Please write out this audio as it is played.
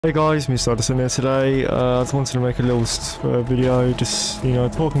Hey guys, me Stardust here today. I just wanted to make a little video, just,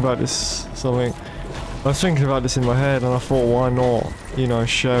 talking about this something. I was thinking about this in my head and I thought, why not,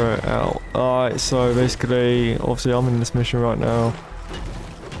 share it out. Alright, so basically, obviously I'm in this mission right now.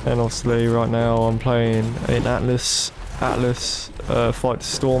 And obviously right now I'm playing an Atlas Fight the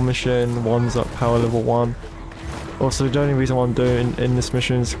Storm mission. One's at power level 1. Also, the only reason why I'm doing in this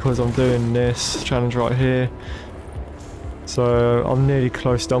mission is because I'm doing this challenge right here. So I'm nearly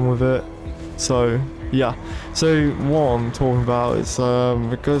close done with it. So yeah. So what I'm talking about is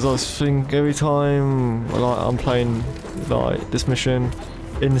because I was thinking every time I'm playing this mission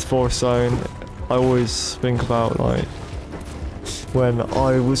in this forest zone, I always think about when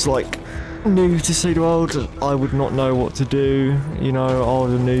I was new to see the world, I would not know what to do. I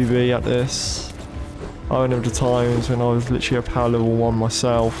was a newbie at this. I remember the times when I was literally a power level 1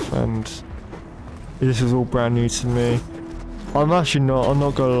 myself, and this was all brand new to me. I'm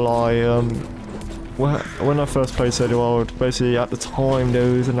not gonna lie, when I first played Save the World, basically at the time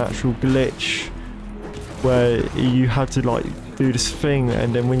there was an actual glitch where you had to do this thing,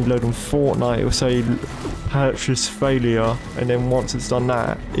 and then when you load on Fortnite it will say purchase failure, and then once it's done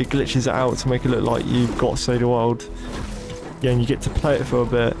that, it glitches it out to make it look like you've got Save the World. Yeah, and you get to play it for a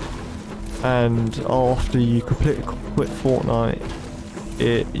bit, and after you quit Fortnite,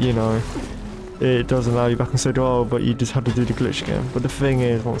 it does allow you back on Save the World, but you just had to do the glitch again. But the thing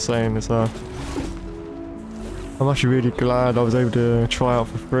is, what I'm saying is I'm actually really glad I was able to try out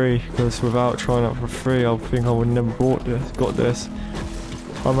for free, because without trying out for free, I think I would never got this.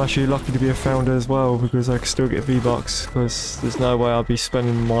 I'm actually lucky to be a founder as well, because I can still get V-Bucks, because there's no way I'll be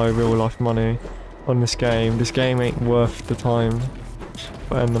spending my real life money on this game. This game ain't worth the time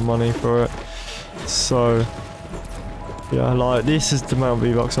and the money for it. So yeah, this is the amount of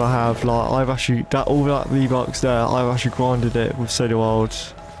V-Bucks I have. I've actually, all that V-Bucks there, I've actually grinded it with Save the World.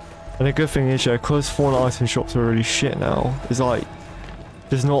 And the good thing is, because Fortnite item shops are really shit now, is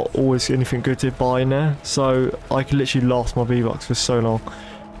there's not always anything good to buy in there. So I can literally last my V-Bucks for so long.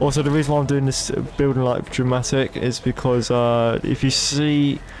 Also, the reason why I'm doing this building dramatic is because if you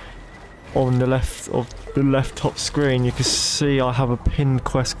see on the left top screen, you can see I have a pinned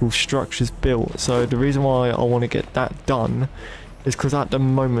quest called Structures Built. So the reason why I want to get that done is because at the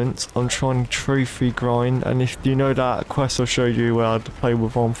moment I'm trying to trophy grind, and if you know that quest I showed you where I had to play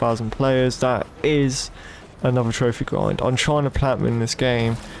with 1,000 players, that is another trophy grind. I'm trying to platinum in this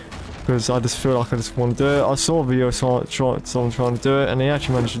game because I just feel like I just want to do it. I saw a video of someone trying to do it, and they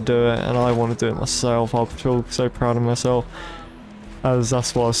actually managed to do it, and I want to do it myself. I feel so proud of myself. As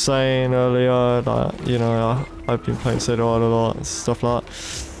that's what I was saying earlier, that, I've been playing Save the World a lot and stuff like that.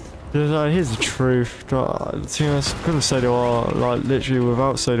 Here's the truth, because of Save the World, literally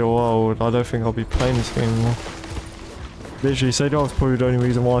without Save the World, I don't think I'll be playing this game anymore. Literally, Save the World's probably the only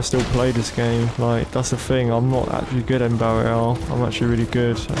reason why I still play this game. That's the thing, I'm not actually good at Battle Royale, I'm actually really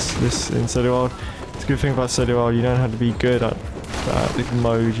good at this in Save the World. It's a good thing about Save the World, you don't have to be good at the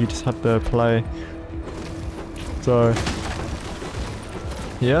mode, you just have to play. So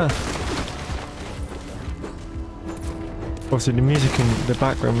yeah. Obviously the music in the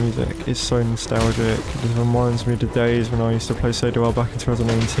background music is so nostalgic. It just reminds me of the days when I used to play Save the World back in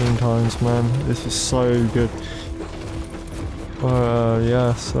 2018 times, man. This was so good.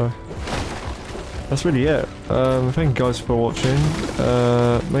 Yeah, so that's really it. Thank you guys for watching.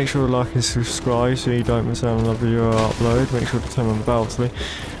 Make sure to like and subscribe so you don't miss out on another video I upload. Make sure to turn on the bell to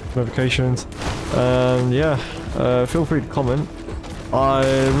notifications. Yeah, feel free to comment.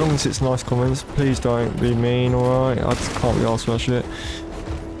 As long as it's nice comments, please don't be mean, alright? I just can't be asked for that shit.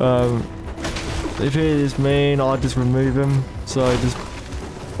 If it is mean, I just remove them, so just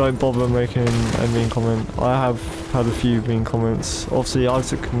don't bother making a mean comment. I have had a few mean comments. Obviously, I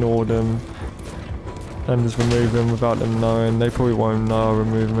just ignore them and just remove them without them knowing. They probably won't know I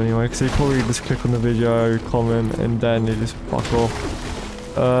remove them anyway, because they probably just click on the video, comment, and then they just fuck off.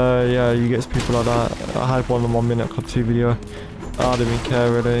 Yeah, you get people like that. I had one on my Minute Club 2 video. I didn't even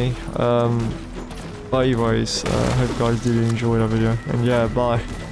care really. But anyways, hope you guys did enjoy that video, and yeah, bye.